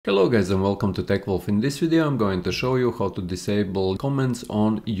Hello guys and welcome to TechWolf. In this video I'm going to show you how to disable comments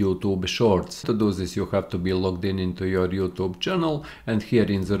on YouTube Shorts. To do this you have to be logged in into your YouTube channel, and here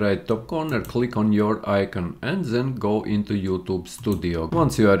in the right top corner click on your icon and then go into YouTube Studio.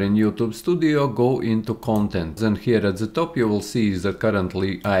 Once you are in YouTube Studio, go into Content. Then here at the top you will see that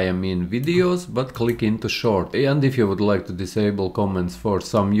currently I am in Videos, but click into Short. And if you would like to disable comments for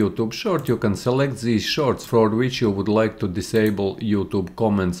some YouTube short, you can select these shorts for which you would like to disable YouTube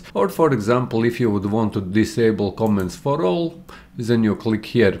comments. Or for example, if you would want to disable comments for all, then you click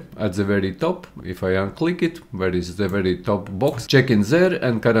here at the very top. If I unclick it, where is the very top box, check in there,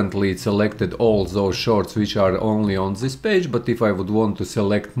 and currently it's selected all those shorts which are only on this page. But if I would want to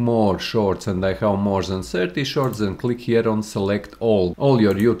select more shorts and I have more than 30 shorts, then click here on select all. All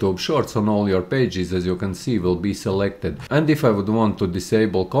your YouTube shorts on all your pages, as you can see, will be selected. And if I would want to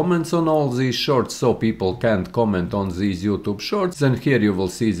disable comments on all these shorts so people can't comment on these YouTube shorts, then here you will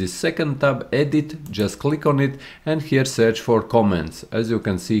see this second tab, edit, just click on it and here search for comments. As you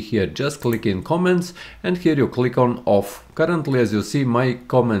can see here, just click in comments and here you click on off. Currently, as you see, my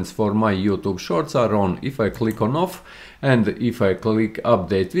comments for my YouTube shorts are on. If I click on off and if I click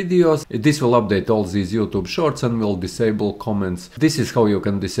update videos, this will update all these YouTube shorts and will disable comments. This is how you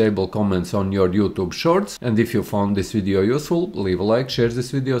can disable comments on your YouTube shorts. And if you found this video useful, leave a like, share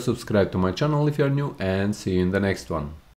this video, subscribe to my channel if you are new, and see you in the next one.